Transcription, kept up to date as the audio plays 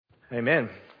Amen.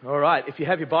 All right, if you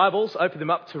have your Bibles, open them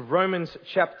up to Romans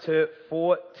chapter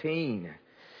 14.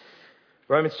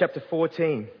 Romans chapter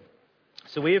 14.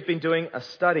 So we have been doing a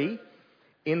study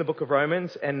in the book of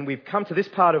Romans, and we've come to this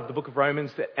part of the book of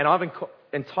Romans, and I've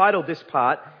entitled this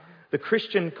part, The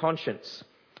Christian Conscience.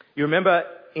 You remember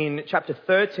in chapter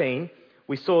 13,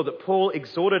 we saw that Paul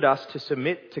exhorted us to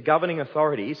submit to governing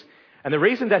authorities, and the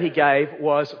reason that he gave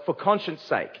was for conscience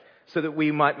sake, so that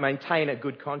we might maintain a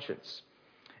good conscience.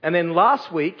 And then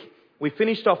last week, we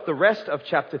finished off the rest of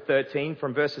chapter 13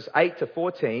 from verses 8 to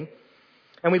 14,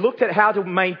 and we looked at how to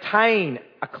maintain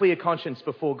a clear conscience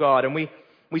before God. And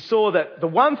we saw that the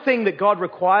one thing that God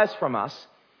requires from us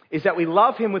is that we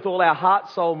love Him with all our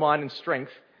heart, soul, mind, and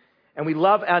strength, and we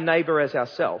love our neighbour as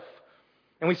ourselves.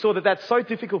 And we saw that that's so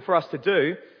difficult for us to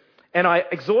do, and I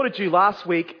exhorted you last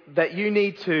week that you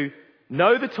need to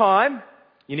know the time,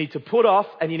 you need to put off,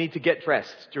 and you need to get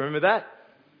dressed. Do you remember that?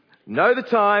 Know the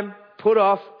time, put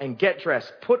off, and get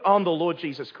dressed. Put on the Lord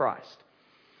Jesus Christ.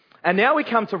 And now we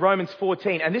come to Romans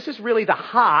 14, and this is really the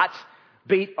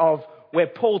heartbeat of where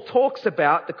Paul talks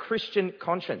about the Christian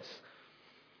conscience.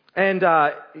 And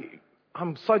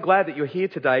I'm so glad that you're here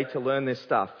today to learn this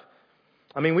stuff.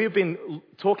 I mean, we've been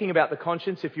talking about the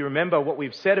conscience. If you remember, what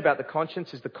we've said about the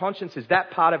conscience is that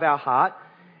part of our heart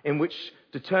in which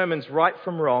determines right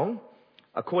from wrong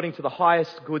according to the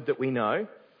highest good that we know.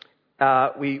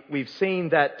 We've seen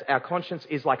that our conscience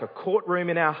is like a courtroom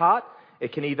in our heart.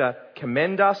 It can either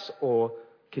commend us or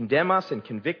condemn us and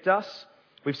convict us.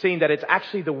 We've seen that it's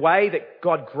actually the way that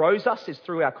God grows us is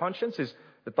through our conscience, is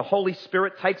that the Holy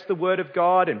Spirit takes the Word of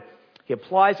God and He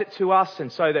applies it to us,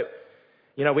 and so that,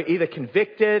 we're either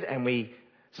convicted and we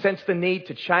sense the need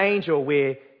to change, or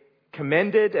we're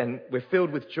commended and we're filled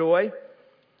with joy.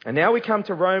 And now we come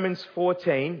to Romans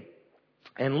 14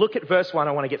 and look at verse 1.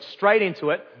 I want to get straight into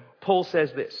it. Paul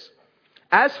says this: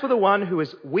 "As for the one who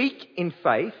is weak in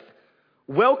faith,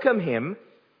 welcome him,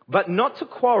 but not to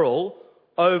quarrel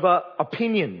over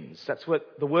opinions." That's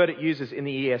what the word it uses in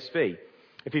the ESV.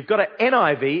 If you've got an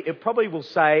NIV, it probably will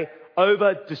say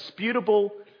over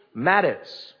disputable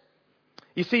matters.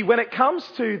 You see, when it comes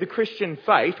to the Christian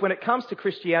faith, when it comes to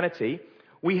Christianity,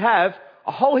 we have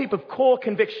a whole heap of core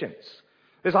convictions.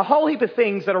 There's a whole heap of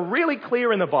things that are really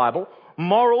clear in the Bible,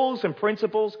 morals and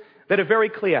principles that are very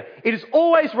clear. It is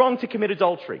always wrong to commit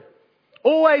adultery.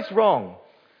 Always wrong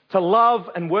to love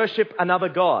and worship another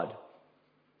god.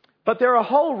 But there are a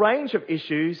whole range of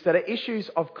issues that are issues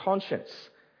of conscience,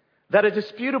 that are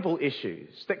disputable issues,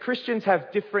 that Christians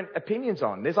have different opinions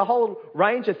on. There's a whole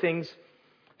range of things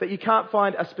that you can't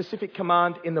find a specific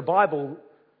command in the Bible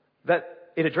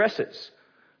that it addresses.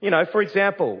 For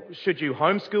example, should you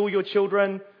homeschool your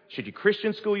children? Should you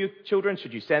Christian school your children?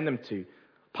 Should you send them to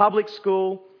public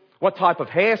school? What type of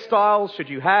hairstyle should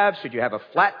you have? Should you have a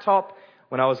flat top?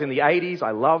 When I was in the 80s, I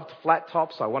loved flat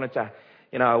tops. I wanted to,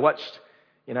 I watched,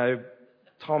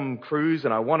 Tom Cruise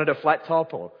and I wanted a flat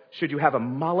top. Or should you have a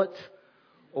mullet?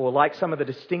 Or like some of the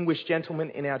distinguished gentlemen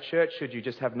in our church, should you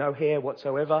just have no hair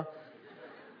whatsoever?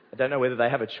 I don't know whether they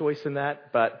have a choice in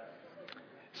that, but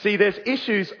see, there's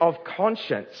issues of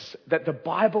conscience that the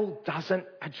Bible doesn't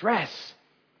address.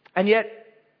 And yet,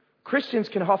 Christians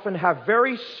can often have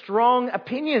very strong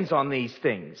opinions on these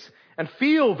things and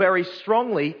feel very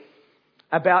strongly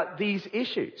about these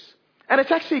issues. And it's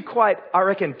actually quite, I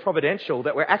reckon, providential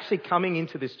that we're actually coming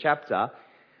into this chapter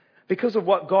because of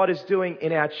what God is doing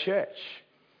in our church.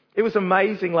 It was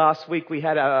amazing last week. We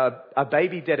had a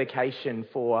baby dedication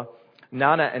for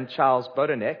Nana and Charles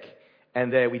Bodanek,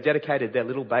 and we dedicated their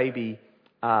little baby,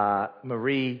 Adele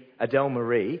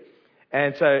Marie.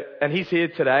 And he's here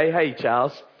today. Hey,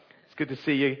 Charles. It's good to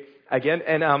see you again.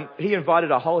 And he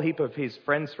invited a whole heap of his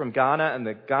friends from Ghana and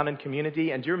the Ghanan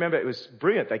community. And do you remember? It was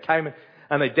brilliant. They came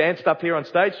and they danced up here on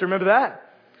stage. Do you remember that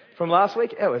from last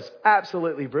week? It was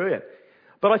absolutely brilliant.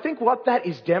 But I think what that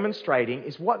is demonstrating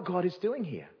is what God is doing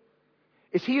here.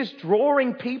 Is He is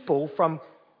drawing people from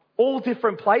all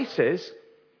different places.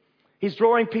 He's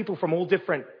drawing people from all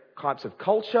different types of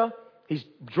culture. He's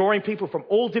drawing people from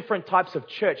all different types of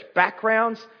church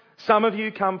backgrounds. Some of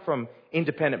you come from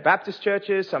independent Baptist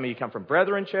churches. Some of you come from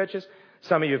Brethren churches.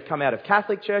 Some of you have come out of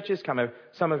Catholic churches.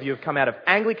 Some of you have come out of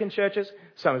Anglican churches.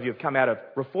 Some of you have come out of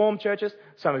Reformed churches.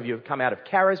 Some of you have come out of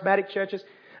Charismatic churches.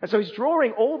 And so He's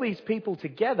drawing all these people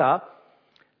together.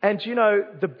 And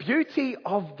the beauty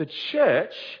of the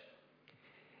church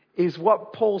is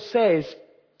what Paul says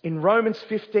in Romans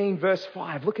 15 verse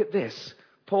 5. Look at this.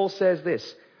 Paul says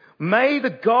this: "May the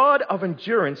God of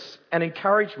endurance and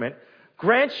encouragement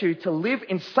grant you to live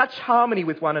in such harmony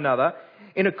with one another,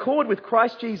 in accord with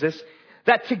Christ Jesus,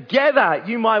 that together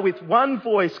you might with one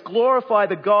voice glorify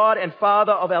the God and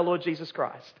Father of our Lord Jesus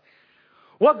Christ.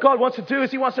 What God wants to do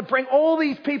is he wants to bring all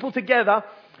these people together,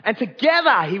 and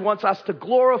together he wants us to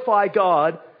glorify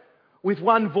God with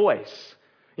one voice.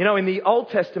 You know, in the Old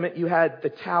Testament, you had the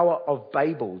Tower of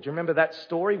Babel. Do you remember that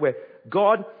story where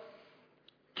God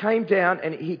came down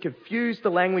and he confused the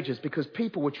languages because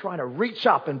people were trying to reach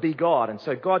up and be God, and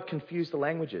so God confused the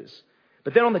languages.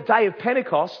 But then on the day of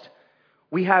Pentecost,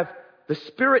 we have the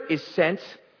Spirit is sent,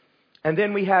 and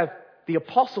then we have the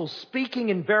apostles speaking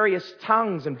in various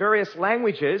tongues and various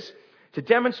languages to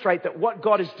demonstrate that what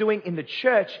God is doing in the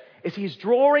church is he's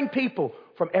drawing people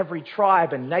from every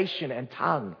tribe and nation and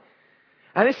tongue.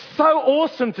 And it's so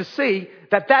awesome to see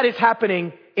that that is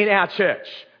happening in our church,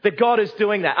 that God is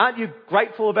doing that. Aren't you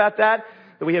grateful about that?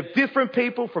 That we have different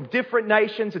people from different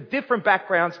nations and different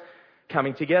backgrounds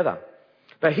coming together.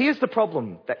 But here's the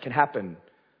problem that can happen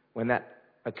when that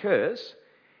occurs,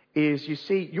 is you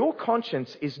see, your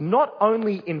conscience is not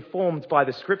only informed by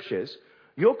the scriptures,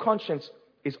 your conscience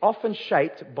is often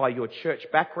shaped by your church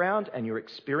background and your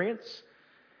experience,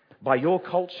 by your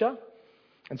culture.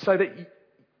 And so that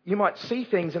you might see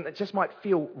things and it just might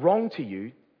feel wrong to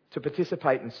you to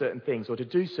participate in certain things or to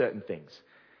do certain things.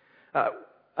 A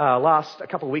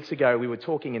couple of weeks ago, we were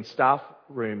talking in staff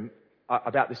room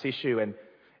about this issue,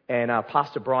 and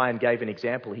Pastor Brian gave an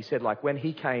example. He said, like, when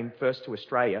he came first to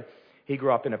Australia, he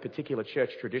grew up in a particular church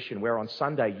tradition where on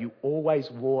Sunday you always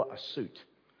wore a suit.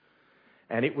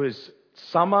 And it was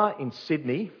summer in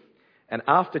Sydney, and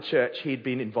after church he'd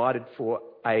been invited for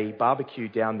a barbecue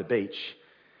down the beach,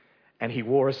 and he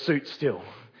wore a suit still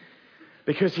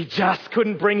because he just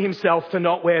couldn't bring himself to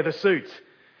not wear the suit.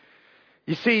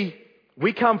 You see,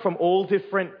 we come from all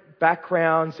different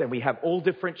backgrounds and we have all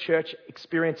different church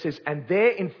experiences, and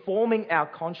they're informing our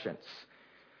conscience.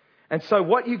 And so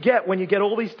what you get when you get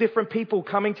all these different people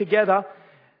coming together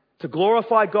to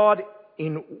glorify God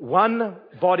in one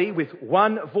body with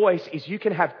one voice is you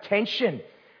can have tension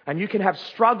and you can have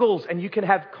struggles and you can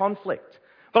have conflict.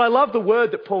 But I love the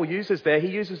word that Paul uses there. He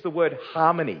uses the word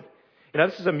harmony. You know,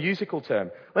 this is a musical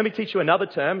term. Let me teach you another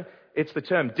term. It's the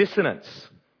term dissonance.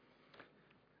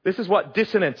 This is what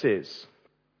dissonance is.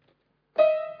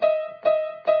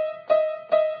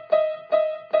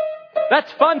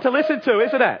 That's fun to listen to,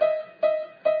 isn't it?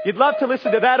 You'd love to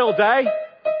listen to that all day,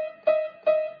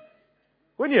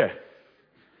 wouldn't you?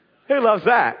 Who loves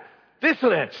that?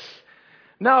 Dissonance.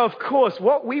 Now, of course,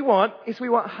 what we want is we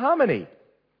want harmony.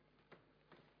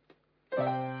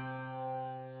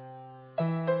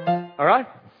 All right?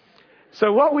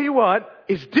 So what we want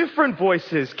is different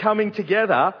voices coming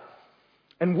together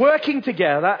and working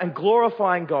together and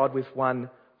glorifying God with one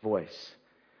voice.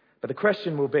 But the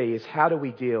question will be is, how do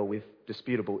we deal with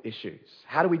disputable issues?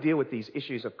 How do we deal with these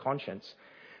issues of conscience?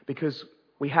 Because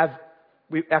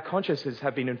our consciences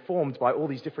have been informed by all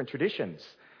these different traditions,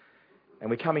 and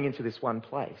we're coming into this one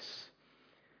place.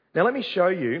 Now let me show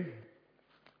you,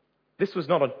 this is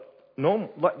not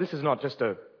just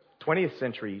a 20th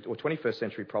century or 21st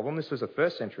century problem. This was a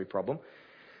first century problem.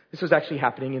 This was actually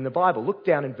happening in the Bible. Look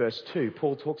down in verse 2.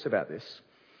 Paul talks about this.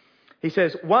 He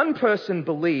says, one person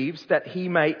believes that he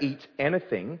may eat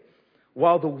anything,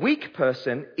 while the weak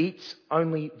person eats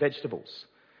only vegetables.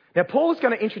 Now, Paul is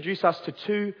going to introduce us to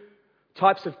two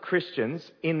types of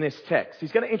Christians in this text.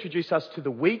 He's going to introduce us to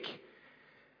the weak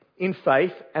in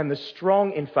faith and the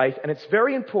strong in faith, and it's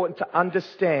very important to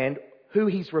understand who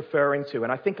he's referring to.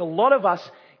 And I think a lot of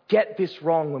us get this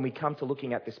wrong when we come to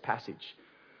looking at this passage.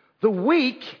 The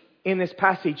weak in this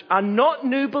passage are not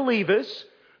new believers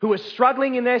who are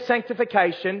struggling in their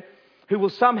sanctification, who will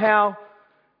somehow,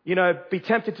 be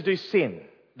tempted to do sin.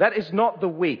 That is not the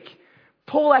weak.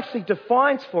 Paul actually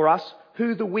defines for us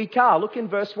who the weak are. Look in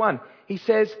verse 1. He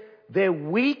says, they're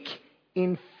weak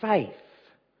in faith.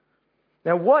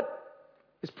 Now, what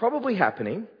is probably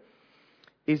happening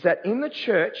is that in the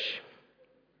church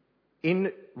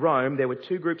in Rome, there were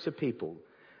two groups of people.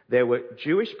 There were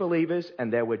Jewish believers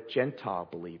and there were Gentile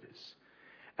believers.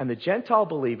 And the Gentile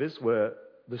believers were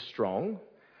the strong.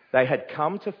 They had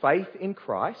come to faith in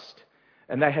Christ,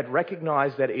 and they had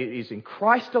recognized that it is in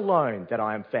Christ alone that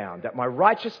I am found, that my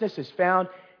righteousness is found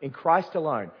in Christ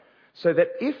alone. So that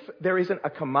if there isn't a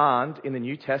command in the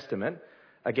New Testament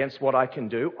against what I can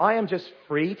do, I am just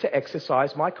free to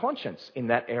exercise my conscience in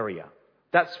that area.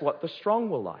 That's what the strong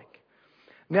were like.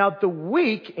 Now, the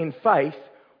weak in faith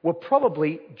were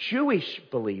probably Jewish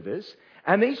believers.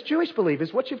 And these Jewish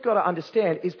believers, what you've got to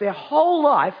understand is their whole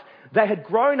life, they had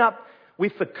grown up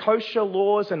with the kosher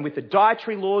laws and with the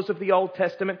dietary laws of the Old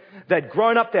Testament. They'd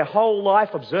grown up their whole life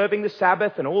observing the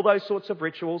Sabbath and all those sorts of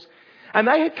rituals. And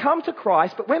they had come to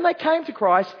Christ, but when they came to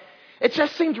Christ, it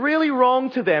just seemed really wrong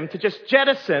to them to just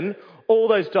jettison all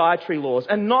those dietary laws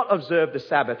and not observe the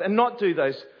Sabbath and not do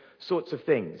those sorts of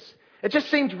things. It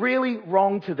just seemed really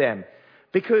wrong to them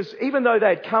because even though they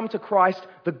had come to Christ,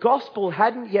 the gospel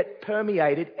hadn't yet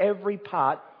permeated every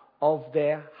part of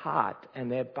their heart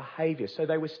and their behavior. So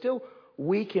they were still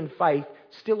weak in faith,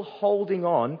 still holding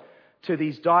on to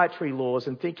these dietary laws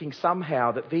and thinking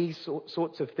somehow that these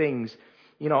sorts of things,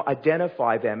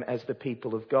 identify them as the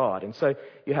people of God. And so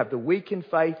you have the weak in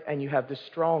faith and you have the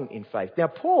strong in faith. Now,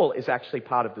 Paul is actually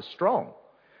part of the strong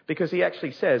because he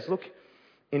actually says, look,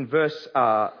 in verse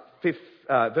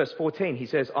 14, he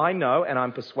says, I know and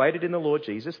I'm persuaded in the Lord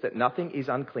Jesus that nothing is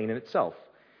unclean in itself,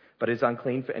 but is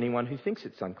unclean for anyone who thinks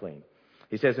it's unclean.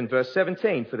 He says in verse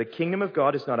 17, for the kingdom of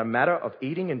God is not a matter of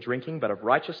eating and drinking, but of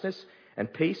righteousness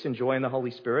and peace and joy in the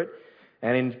Holy Spirit.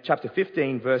 And in chapter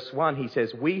 15, verse 1, he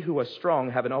says, we who are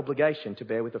strong have an obligation to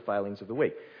bear with the failings of the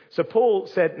weak. So Paul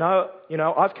said, no,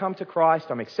 I've come to Christ.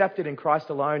 I'm accepted in Christ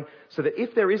alone. So that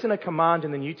if there isn't a command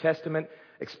in the New Testament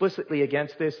explicitly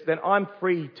against this, then I'm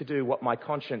free to do what my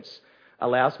conscience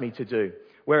allows me to do.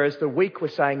 Whereas the weak were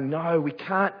saying, no, we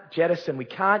can't jettison, we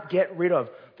can't get rid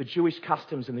of the Jewish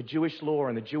customs and the Jewish law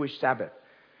and the Jewish Sabbath.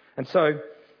 And so,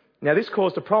 now this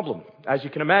caused a problem, as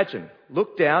you can imagine.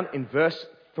 Look down in verse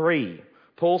 3.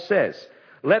 Paul says,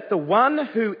 let not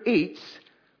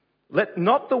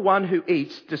the one who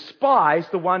eats despise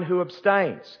the one who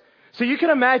abstains. So you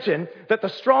can imagine that the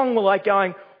strong were like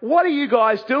going, what are you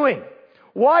guys doing?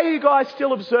 Why are you guys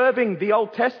still observing the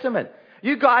Old Testament?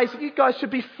 You guys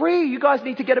should be free. You guys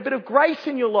need to get a bit of grace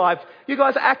in your life. You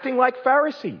guys are acting like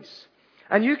Pharisees.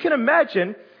 And you can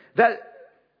imagine that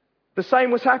the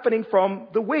same was happening from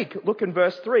the weak. Look in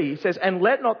verse 3. He says, and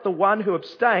let not the one who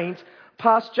abstains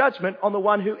pass judgment on the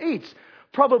one who eats.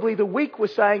 Probably the weak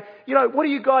was saying, what are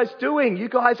you guys doing? You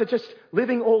guys are just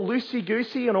living all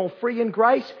loosey-goosey and all free in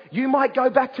grace. You might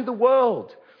go back to the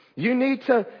world. You need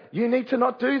to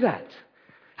not do that.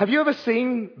 Have you ever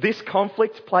seen this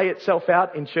conflict play itself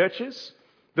out in churches?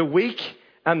 The weak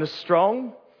and the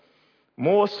strong,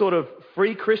 more sort of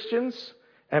free Christians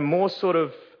and more sort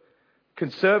of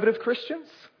conservative Christians?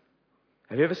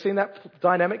 Have you ever seen that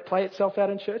dynamic play itself out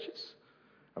in churches?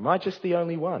 Am I just the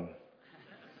only one?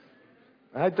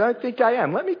 I don't think I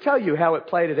am. Let me tell you how it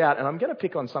played it out. And I'm going to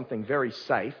pick on something very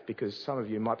safe because some of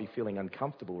you might be feeling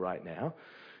uncomfortable right now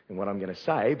in what I'm going to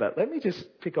say. But let me just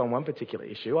pick on one particular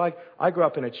issue. I grew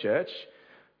up in a church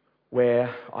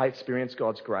where I experienced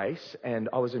God's grace and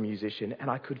I was a musician and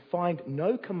I could find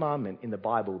no commandment in the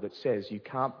Bible that says you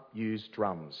can't use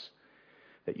drums,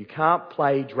 that you can't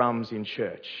play drums in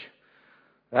church.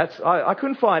 I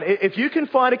couldn't find. If you can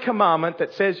find a commandment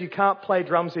that says you can't play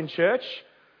drums in church,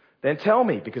 then tell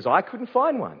me, because I couldn't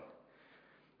find one.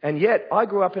 And yet, I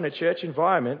grew up in a church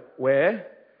environment where,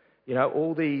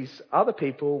 all these other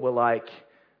people were like,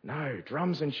 no,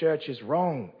 drums in church is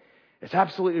wrong. It's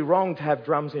absolutely wrong to have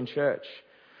drums in church.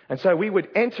 And so we would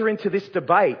enter into this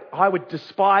debate. I would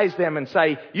despise them and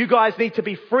say, you guys need to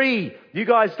be free. You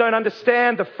guys don't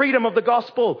understand the freedom of the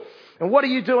gospel. And what are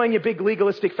you doing, you big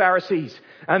legalistic Pharisees?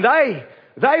 And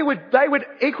they would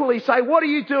equally say, what are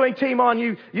you doing,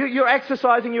 Timon? You're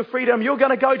exercising your freedom. You're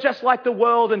going to go just like the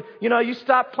world. And, you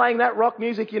start playing that rock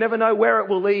music, you never know where it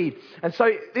will lead. And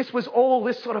so this was all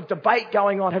this sort of debate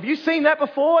going on. Have you seen that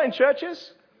before in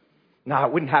churches? No,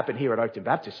 it wouldn't happen here at Oakton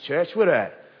Baptist Church, would it?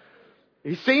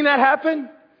 Have you seen that happen?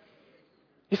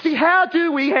 You see, how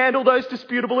do we handle those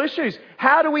disputable issues?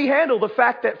 How do we handle the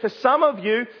fact that for some of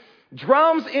you,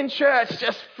 drums in church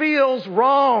just feels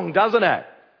wrong, doesn't it?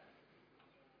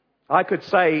 I could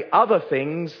say other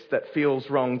things that feels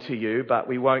wrong to you, but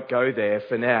we won't go there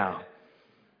for now.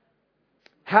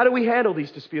 How do we handle these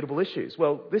disputable issues?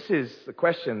 Well, this is the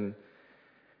question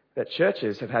that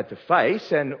churches have had to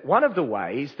face, and one of the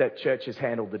ways that churches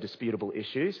handle the disputable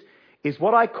issues is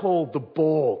what I call the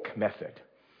Borg method.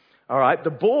 All right, the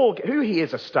Borg, who here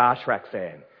is a Star Trek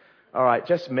fan? All right,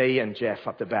 just me and Jeff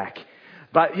up the back.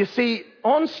 But you see,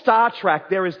 on Star Trek,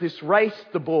 there is this race,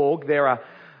 the Borg. They're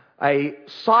a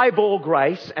cyborg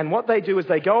race, and what they do is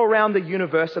they go around the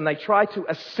universe and they try to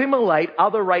assimilate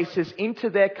other races into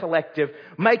their collective,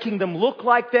 making them look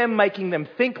like them, making them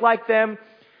think like them.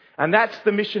 And that's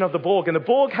the mission of the Borg. And the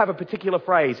Borg have a particular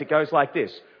phrase. It goes like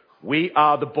this: we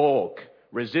are the Borg.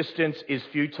 Resistance is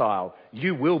futile.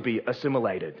 You will be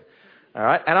assimilated. All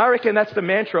right? And I reckon that's the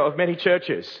mantra of many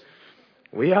churches.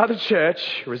 We are the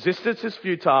church. Resistance is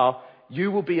futile.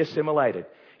 You will be assimilated.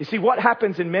 You see, what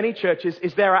happens in many churches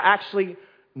is there are actually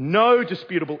no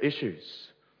disputable issues.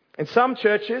 In some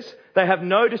churches, they have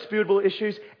no disputable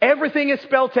issues. Everything is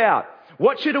spelt out.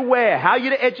 what you're to wear, how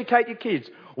you're to educate your kids,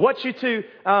 what you're to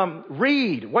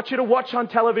read, what you're to watch on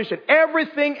television.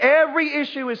 Everything, every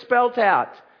issue is spelt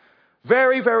out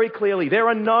very, very clearly. There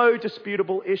are no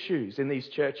disputable issues in these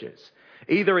churches.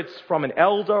 Either it's from an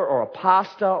elder or a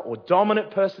pastor or dominant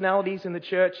personalities in the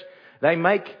church. They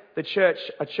make the church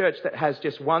a church that has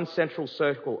just one central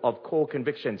circle of core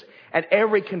convictions. And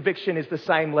every conviction is the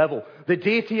same level. The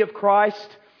deity of Christ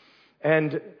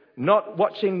and not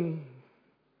watching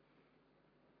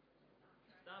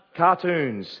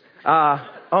cartoons are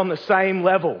on the same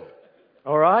level.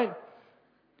 All right?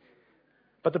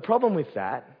 But the problem with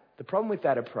that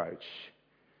approach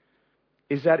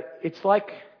is that it's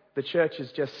like the church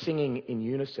is just singing in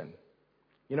unison.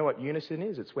 You know what unison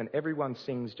is? It's when everyone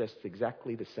sings just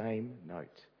exactly the same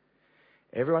note.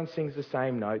 Everyone sings the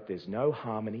same note. There's no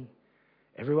harmony.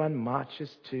 Everyone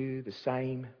marches to the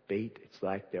same beat. It's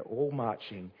like they're all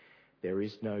marching. There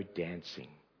is no dancing.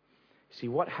 See,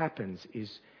 what happens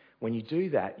is when you do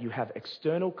that, you have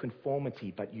external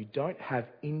conformity, but you don't have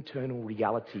internal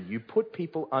reality. You put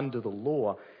people under the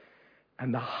law,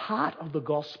 and the heart of the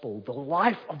gospel, the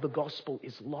life of the gospel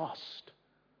is lost.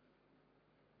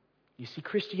 You see,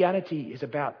 Christianity is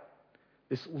about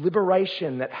this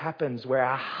liberation that happens where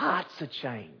our hearts are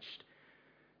changed.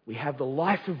 We have the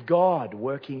life of God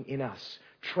working in us,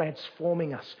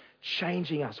 transforming us,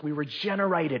 changing us. We're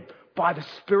regenerated by the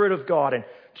Spirit of God and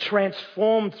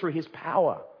transformed through His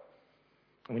power.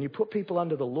 And when you put people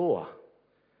under the law,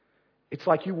 it's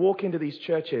like you walk into these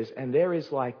churches and there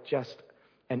is like just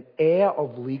an air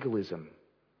of legalism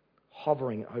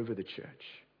hovering over the church.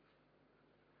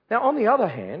 Now, on the other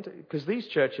hand, because these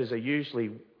churches are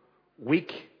usually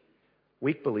weak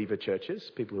believer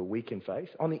churches, people who are weak in faith.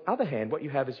 On the other hand, what you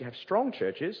have is you have strong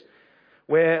churches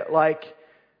where, like,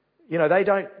 you know, they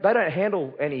don't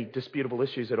handle any disputable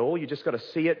issues at all. You just got to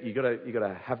see it. You got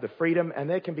to have the freedom, and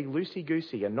they can be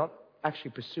loosey-goosey and not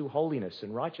actually pursue holiness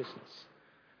and righteousness.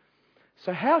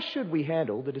 So, how should we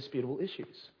handle the disputable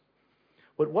issues?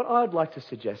 But what I'd like to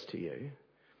suggest to you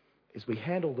is we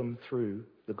handle them through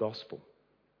the gospel.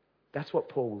 That's what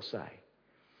Paul will say.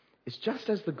 It's just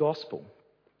as the gospel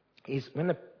is, when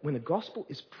the gospel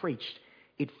is preached,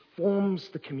 it forms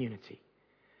the community.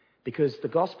 Because the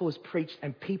gospel is preached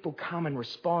and people come and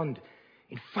respond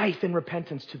in faith and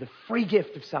repentance to the free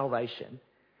gift of salvation.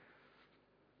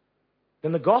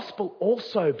 Then the gospel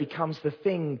also becomes the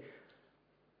thing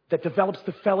that develops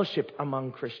the fellowship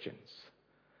among Christians.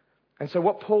 And so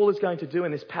what Paul is going to do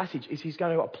in this passage is he's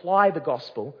going to apply the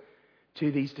gospel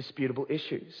to these disputable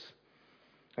issues.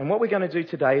 And what we're going to do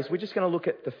today is we're just going to look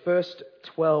at the first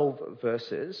 12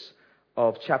 verses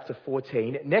of chapter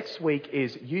 14. Next week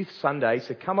is Youth Sunday,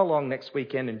 so come along next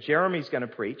weekend and Jeremy's going to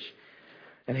preach.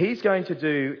 And he's going to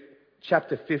do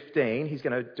chapter 15. He's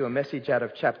going to do a message out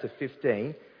of chapter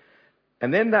 15.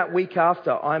 And then that week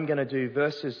after, I'm going to do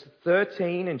verses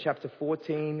 13 in chapter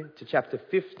 14 to chapter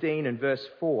 15 and verse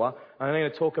 4. I'm going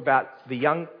to talk about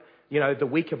the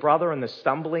weaker brother and that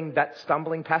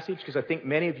stumbling passage, because I think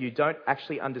many of you don't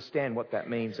actually understand what that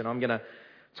means, and I'm going to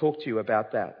talk to you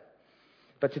about that.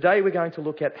 But today we're going to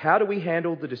look at how do we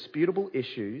handle the disputable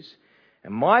issues,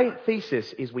 and my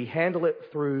thesis is we handle it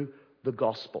through the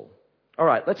gospel. All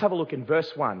right, let's have a look in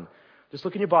verse 1. Just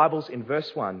look in your Bibles in verse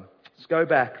 1. Let's go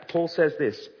back. Paul says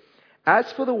this: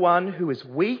 "As for the one who is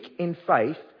weak in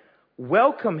faith,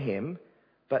 welcome him,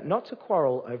 but not to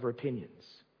quarrel over opinions."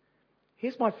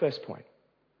 Here's my first point,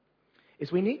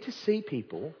 is we need to see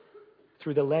people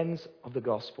through the lens of the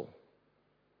gospel.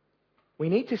 We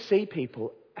need to see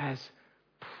people as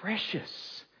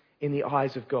precious in the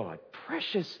eyes of God,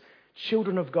 precious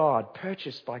children of God,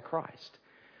 purchased by Christ.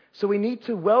 So we need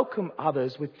to welcome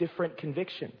others with different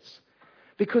convictions,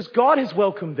 because God has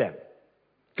welcomed them.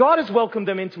 God has welcomed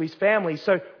them into His family,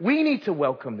 so we need to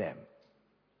welcome them.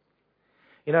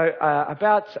 You know,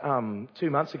 about 2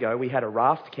 months ago, we had a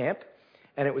raft camp.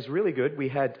 And it was really good. We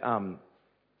had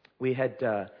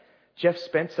Jeff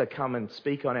Spencer come and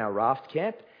speak on our raft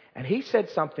camp. And he said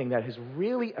something that has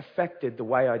really affected the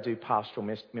way I do pastoral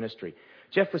ministry.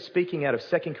 Jeff was speaking out of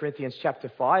 2 Corinthians chapter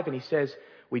 5. And he says,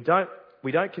 we don't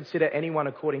consider anyone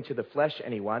according to the flesh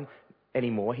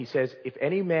anymore. He says, if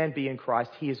any man be in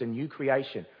Christ, he is a new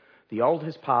creation. The old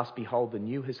has passed, behold, the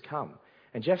new has come.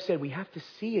 And Jeff said we have to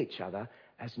see each other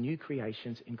as new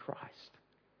creations in Christ.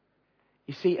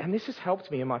 You see, and this has helped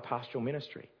me in my pastoral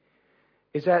ministry,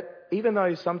 is that even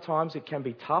though sometimes it can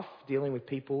be tough dealing with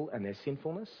people and their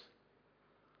sinfulness,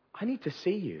 I need to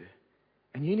see you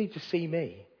and you need to see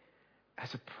me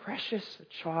as a precious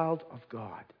child of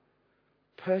God,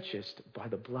 purchased by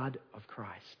the blood of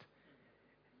Christ.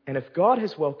 And if God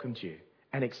has welcomed you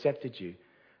and accepted you,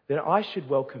 then I should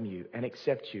welcome you and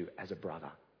accept you as a brother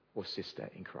or sister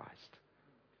in Christ.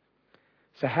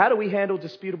 So how do we handle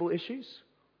disputable issues?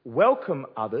 Welcome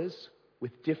others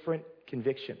with different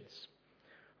convictions.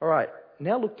 All right,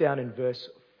 now look down in verse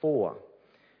 4.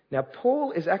 Now,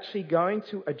 Paul is actually going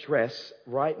to address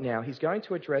he's going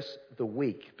to address the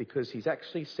weak, because he's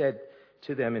actually said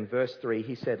to them in verse 3,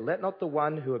 he said, "Let not the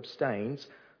one who abstains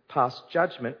pass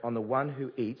judgment on the one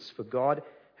who eats, for God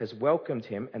has welcomed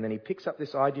him." And then he picks up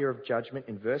this idea of judgment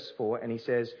in verse 4, and he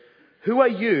says, "Who are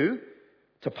you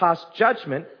to pass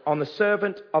judgment on the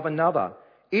servant of another?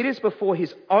 It is before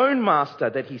his own master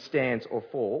that he stands or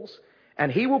falls,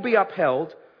 and he will be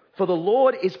upheld, for the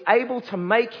Lord is able to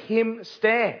make him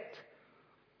stand."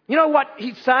 You know what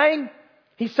he's saying?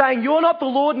 He's saying, you're not the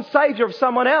Lord and Savior of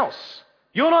someone else.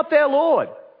 You're not their Lord.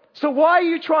 So why are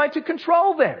you trying to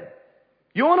control them?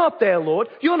 You're not their Lord.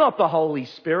 You're not the Holy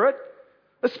Spirit.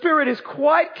 The Spirit is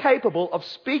quite capable of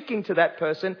speaking to that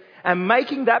person and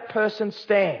making that person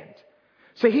stand.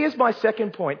 So here's my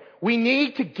second point. We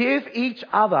need to give each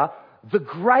other the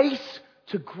grace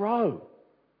to grow.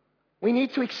 We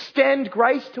need to extend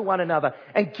grace to one another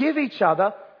and give each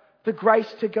other the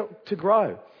grace to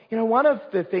grow. You know, one of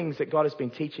the things that God has been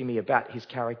teaching me about his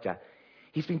character,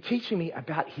 he's been teaching me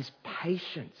about his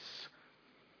patience.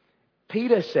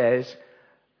 Peter says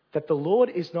that the Lord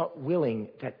is not willing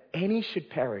that any should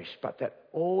perish, but that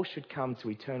all should come to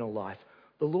eternal life.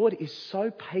 The Lord is so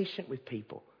patient with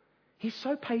people. He's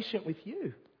so patient with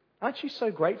you. Aren't you so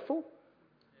grateful?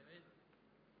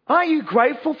 Aren't you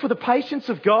grateful for the patience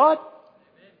of God?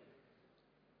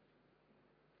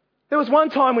 There was one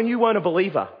time when you weren't a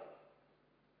believer,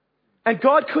 and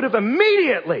God could have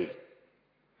immediately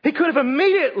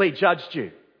judged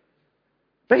you.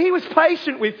 But he was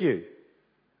patient with you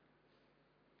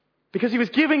because he was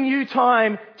giving you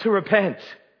time to repent.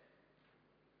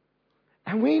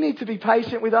 And we need to be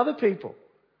patient with other people.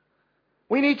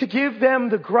 We need to give them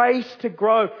the grace to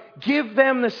grow. Give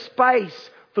them the space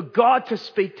for God to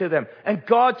speak to them and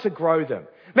God to grow them.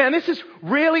 Man, this is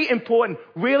really important,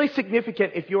 really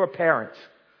significant if you're a parent.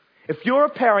 If you're a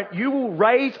parent, you will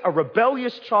raise a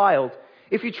rebellious child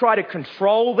if you try to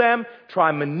control them, try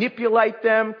and manipulate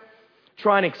them,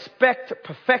 try and expect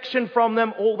perfection from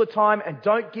them all the time, and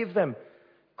don't give them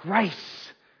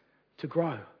grace to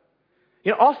grow.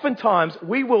 You know, oftentimes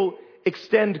we will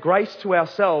extend grace to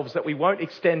ourselves that we won't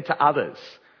extend to others.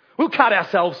 We'll cut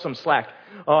ourselves some slack.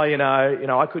 Oh,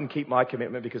 I couldn't keep my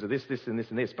commitment because of this, this, and this,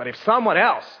 and this. But if someone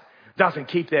else doesn't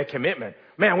keep their commitment,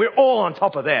 man, we're all on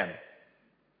top of them.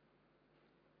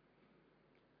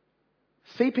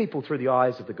 See people through the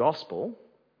eyes of the gospel.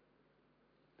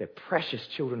 They're precious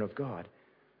children of God.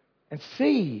 And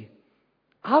see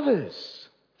others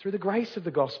through the grace of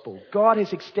the gospel. God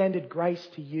has extended grace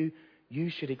to you. You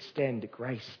should extend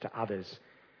grace to others.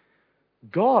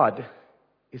 God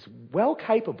is well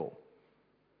capable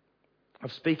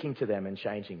of speaking to them and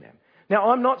changing them. Now,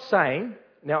 I'm not saying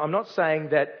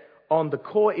that on the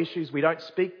core issues we don't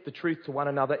speak the truth to one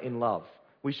another in love.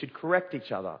 We should correct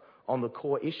each other on the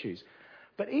core issues.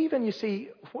 But even, you see,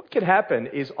 what can happen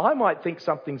is I might think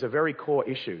something's a very core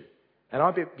issue and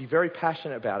I'll be very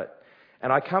passionate about it.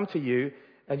 And I come to you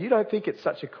and you don't think it's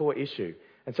such a core issue.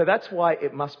 And so that's why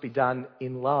it must be done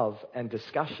in love and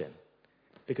discussion,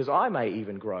 because I may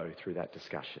even grow through that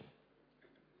discussion.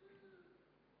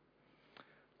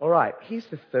 All right, here's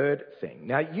the third thing.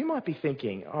 Now, you might be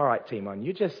thinking, all right, Timon,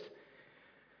 you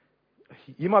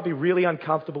might be really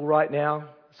uncomfortable right now.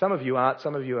 Some of you aren't.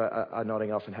 Some of you are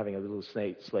nodding off and having a little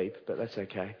sleep, but that's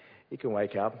okay. You can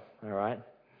wake up, all right?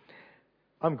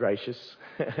 I'm gracious.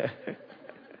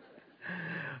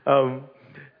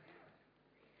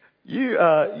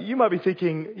 You might be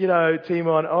thinking,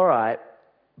 Timon, all right,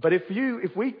 but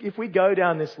if we go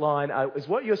down this line, is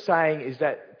what you're saying is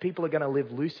that people are going to live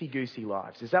loosey-goosey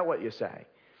lives? Is that what you're saying?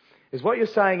 Is what you're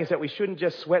saying is that we shouldn't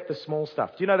just sweat the small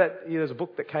stuff? Do you know that there's a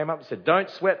book that came up that said, don't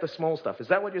sweat the small stuff? Is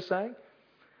that what you're saying?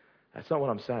 That's not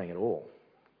what I'm saying at all.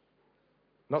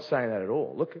 I'm not saying that at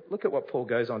all. Look at what Paul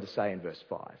goes on to say in verse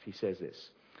 5. He says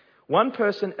this: one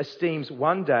person esteems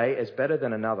one day as better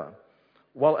than another,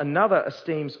 while another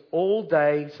esteems all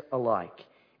days alike.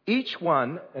 Each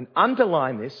one, and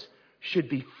underline this, should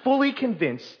be fully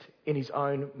convinced in his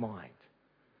own mind.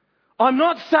 I'm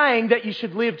not saying that you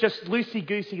should live just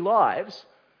loosey-goosey lives.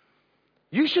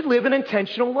 You should live an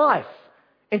intentional life,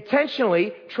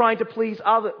 intentionally trying to please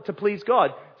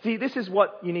God. See, this is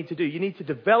what you need to do. You need to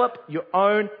develop your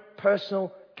own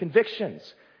personal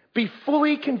convictions. Be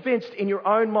fully convinced in your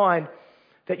own mind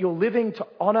that you're living to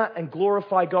honor and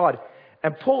glorify God.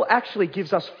 And Paul actually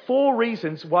gives us 4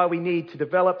 reasons why we need to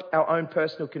develop our own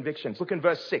personal convictions. Look in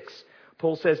verse 6.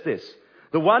 Paul says this: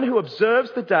 "The one who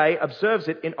observes the day observes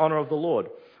it in honor of the Lord.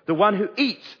 The one who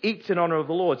eats, eats in honor of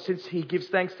the Lord, since he gives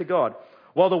thanks to God.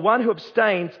 While the one who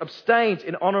abstains, abstains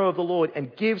in honor of the Lord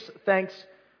and gives thanks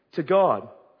to God."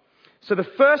 So the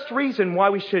first reason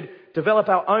why we should develop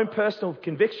our own personal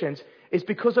convictions is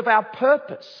because of our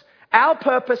purpose. Our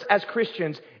purpose as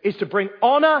Christians is to bring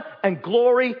honor and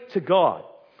glory to God.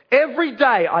 Every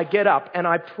day I get up and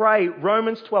I pray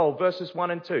Romans 12 verses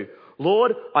 1 and 2.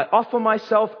 "Lord, I offer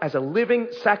myself as a living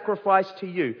sacrifice to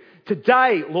you.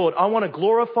 Today, Lord, I want to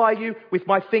glorify you with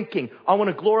my thinking. I want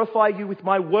to glorify you with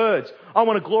my words. I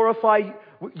want to glorify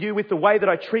you with the way that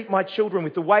I treat my children,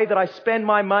 with the way that I spend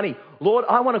my money. Lord,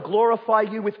 I want to glorify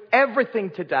you with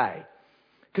everything today,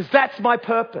 because that's my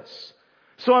purpose."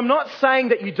 So I'm not saying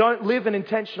that you don't live an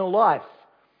intentional life.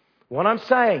 What I'm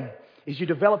saying is you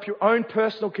develop your own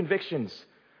personal convictions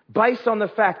based on the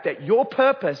fact that your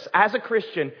purpose as a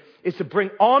Christian is to bring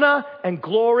honor and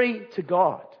glory to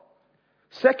God.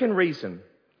 Second reason,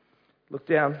 look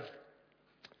down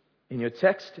in your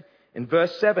text in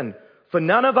verse 7. "For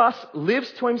none of us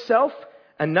lives to himself,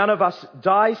 and none of us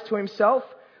dies to himself.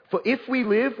 For if we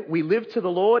live to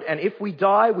the Lord, and if we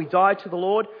die to the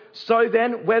Lord. So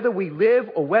then, whether we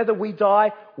live or whether we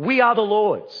die, we are the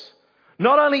Lord's."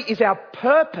 Not only is our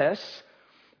purpose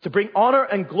to bring honor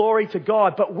and glory to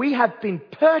God, but we have been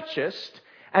purchased,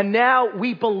 and now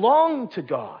we belong to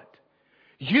God.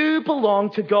 You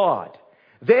belong to God.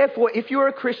 Therefore, if you're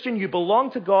a Christian, you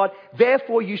belong to God.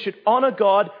 Therefore, you should honor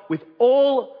God with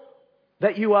all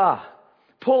that you are.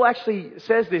 Paul actually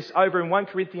says this over in 1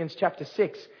 Corinthians chapter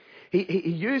 6. He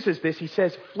uses this. He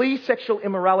says, "Flee sexual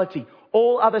immorality.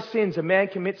 All other sins a man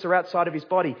commits are outside of his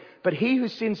body. But he who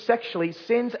sins sexually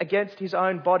sins against his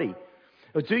own body.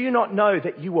 Or do you not know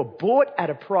that you were bought at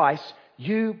a price?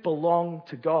 You belong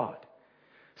to God."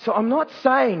 So I'm not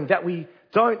saying that we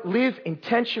don't live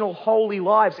intentional, holy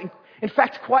lives. In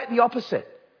fact, quite the opposite.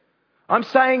 I'm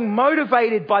saying,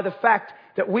 motivated by the fact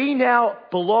that we now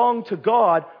belong to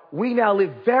God, we now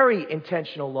live very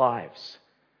intentional lives.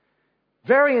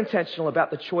 Very intentional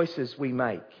about the choices we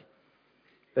make.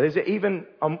 There's even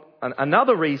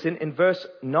another reason in verse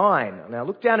 9. Now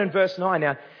look down in verse 9.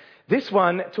 Now this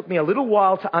one took me a little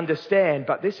while to understand,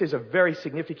 but this is a very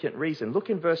significant reason. Look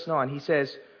in verse 9. He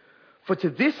says, "For to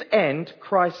this end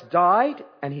Christ died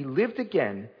and he lived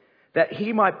again, that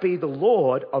he might be the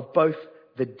Lord of both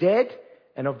the dead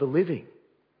and of the living."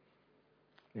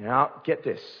 Now get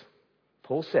this.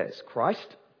 Paul says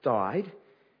Christ died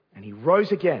and he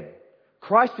rose again.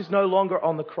 Christ is no longer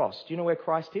on the cross. Do you know where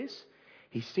Christ is?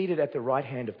 He's seated at the right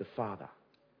hand of the Father.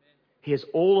 He has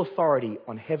all authority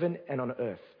on heaven and on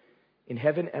earth. In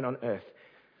heaven and on earth.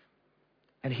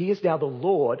 And he is now the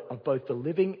Lord of both the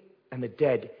living and the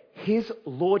dead. His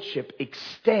lordship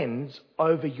extends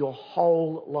over your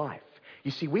whole life.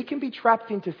 You see, we can be trapped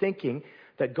into thinking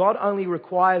that God only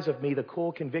requires of me the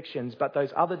core convictions, but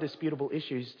those other disputable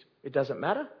issues, it doesn't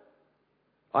matter.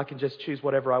 I can just choose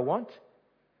whatever I want.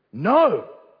 No!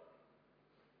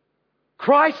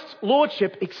 Christ's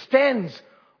lordship extends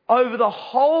over the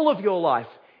whole of your life,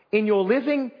 in your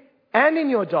living and in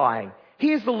your dying.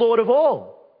 He is the Lord of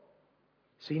all.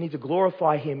 So you need to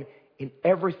glorify him in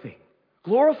everything.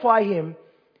 Glorify him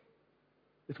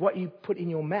with what you put in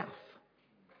your mouth.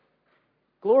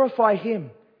 Glorify him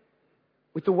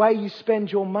with the way you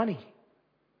spend your money.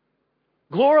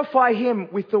 Glorify him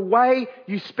with the way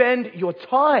you spend your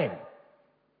time.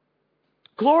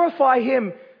 Glorify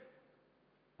him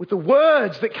with the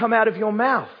words that come out of your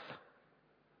mouth.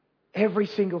 Every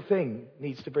single thing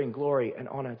needs to bring glory and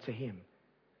honor to him.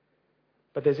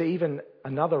 But there's even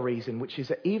another reason, which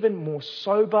is an even more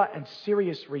sober and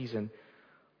serious reason.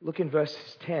 Look in verse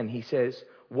 10. He says,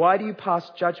 "Why do you pass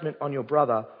judgment on your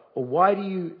brother? Or why do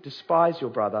you despise your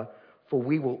brother? For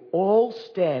we will all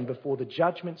stand before the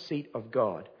judgment seat of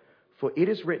God. For it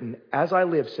is written, as I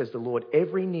live, says the Lord,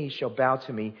 every knee shall bow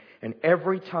to me, and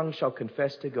every tongue shall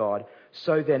confess to God.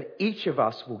 So then each of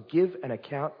us will give an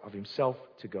account of himself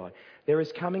to God." There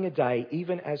is coming a day,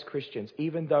 even as Christians,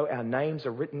 even though our names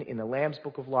are written in the Lamb's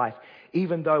Book of Life,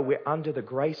 even though we're under the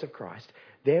grace of Christ,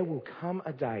 there will come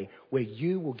a day where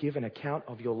you will give an account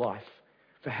of your life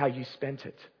for how you spent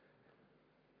it.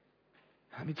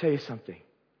 Let me tell you something.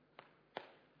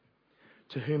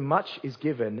 To whom much is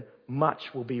given,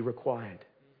 much will be required.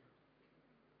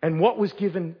 And what was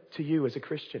given to you as a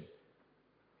Christian?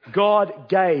 God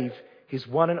gave his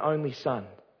one and only Son.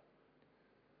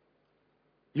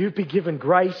 You've been given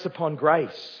grace upon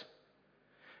grace.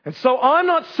 And so I'm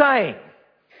not saying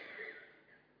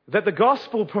that the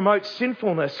gospel promotes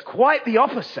sinfulness. Quite the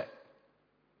opposite.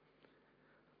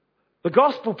 The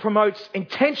gospel promotes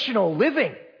intentional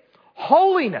living,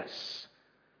 holiness.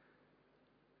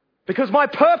 Because my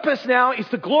purpose now is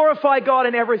to glorify God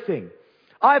in everything.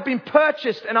 I have been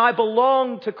purchased and I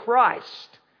belong to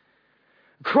Christ.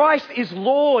 Christ is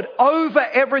Lord over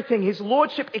everything. His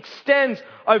lordship extends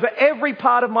over every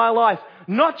part of my life.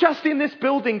 Not just in this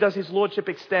building does His lordship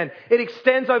extend. It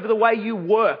extends over the way you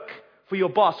work for your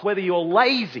boss, whether you're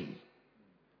lazy.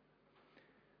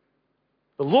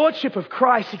 The lordship of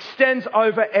Christ extends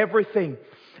over everything.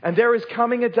 And there is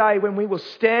coming a day when we will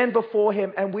stand before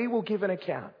Him and we will give an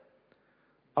account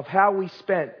of how we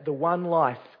spent the one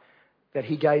life that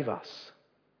He gave us.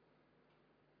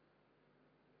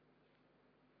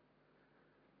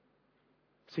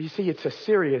 So you see, it's a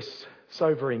serious,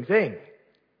 sobering thing,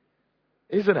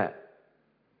 isn't it?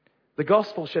 The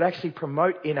gospel should actually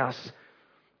promote in us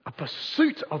a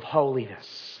pursuit of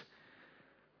holiness.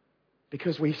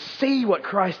 Because we see what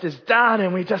Christ has done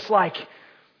and we're just like,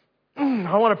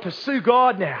 I want to pursue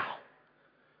God now.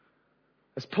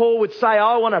 As Paul would say,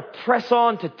 I want to press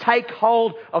on to take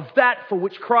hold of that for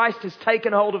which Christ has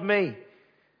taken hold of me.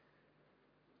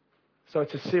 So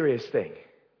it's a serious thing.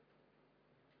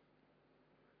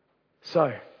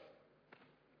 So,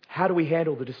 how do we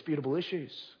handle the disputable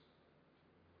issues?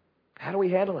 How do we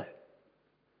handle it?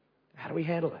 How do we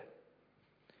handle it?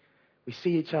 We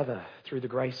see each other through the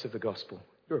grace of the gospel.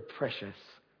 You're a precious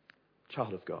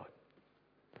child of God.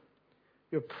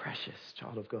 You're a precious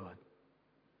child of God.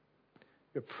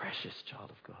 You're a precious child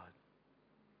of God.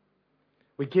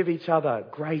 We give each other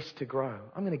grace to grow.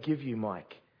 I'm going to give you,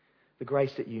 Mike, the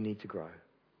grace that you need to grow.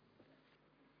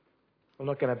 I'm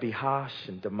not going to be harsh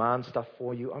and demand stuff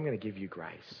for you. I'm going to give you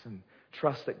grace and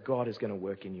trust that God is going to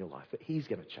work in your life, that He's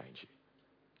going to change you.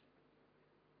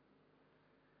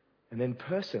 And then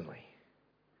personally,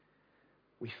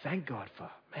 we thank God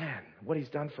for, what He's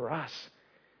done for us.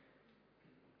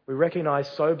 We recognize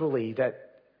soberly that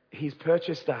He's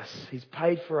purchased us. He's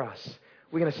paid for us.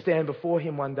 We're going to stand before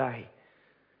Him one day.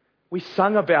 We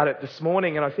sung about it this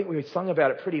morning, and I think we sung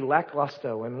about it pretty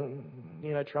lackluster when,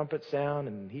 trumpets sound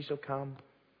and He shall come.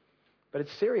 But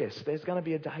it's serious. There's going to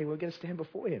be a day we're going to stand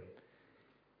before Him.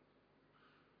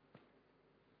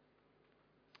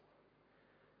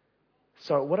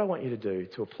 So what I want you to do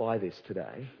to apply this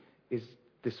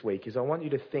this week is I want you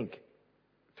to think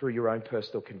through your own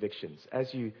personal convictions.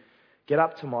 As you get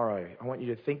up tomorrow, I want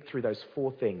you to think through those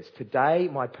 4 things. Today,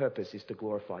 my purpose is to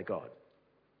glorify God.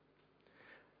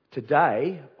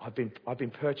 Today, I've been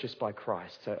purchased by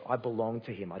Christ, so I belong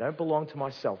to Him. I don't belong to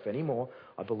myself anymore.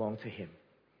 I belong to Him.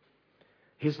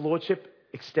 His lordship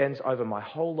extends over my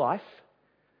whole life,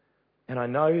 and I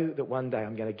know that one day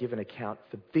I'm going to give an account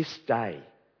for this day,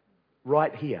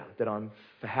 right here,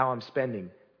 for how I'm spending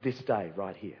this day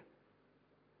right here.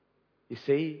 You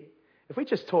see, if we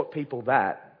just taught people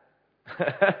that,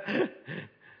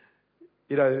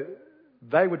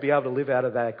 they would be able to live out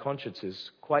of their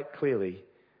consciences quite clearly.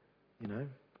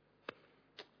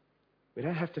 We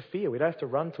don't have to fear. We don't have to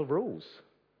run to rules.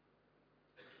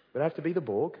 We don't have to be the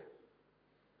Borg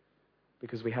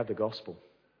because we have the gospel.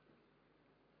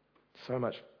 So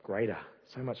much greater,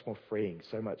 so much more freeing,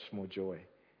 so much more joy.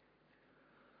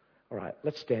 All right,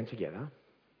 let's stand together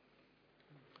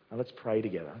and let's pray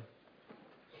together.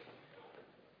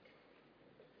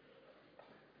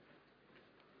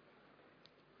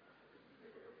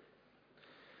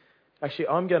 Actually,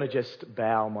 I'm going to just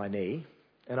bow my knee,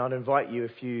 and I'd invite you,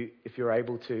 if you're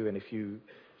able to, and if you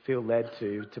feel led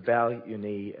to bow your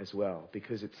knee as well,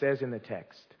 because it says in the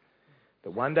text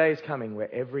that one day is coming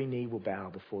where every knee will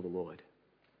bow before the Lord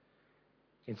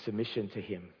in submission to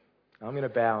Him. I'm going to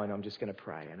bow, and I'm just going to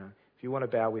pray. And if you want to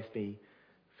bow with me,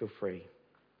 feel free.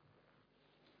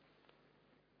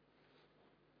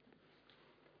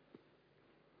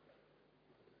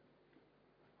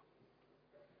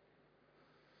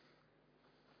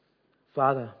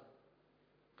 Father,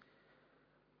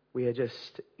 we are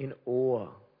just in awe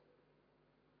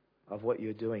of what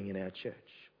You're doing in our church.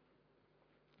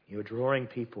 You're drawing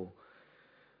people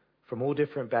from all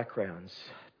different backgrounds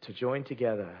to join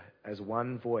together as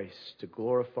one voice to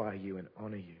glorify You and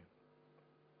honor You.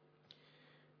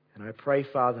 And I pray,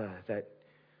 Father, that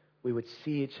we would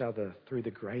see each other through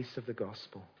the grace of the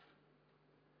gospel.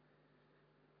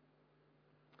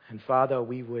 And Father,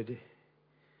 we would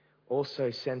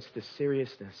also sense the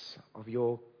seriousness of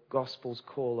Your gospel's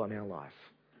call on our life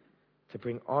to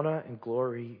bring honor and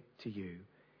glory to You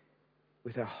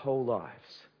with our whole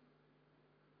lives.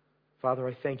 Father,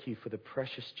 I thank You for the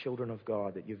precious children of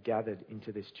God that You've gathered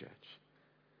into this church.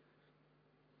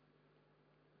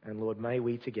 And Lord, may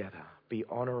we together be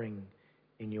honoring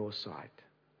in your sight.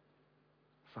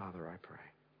 Father, I pray.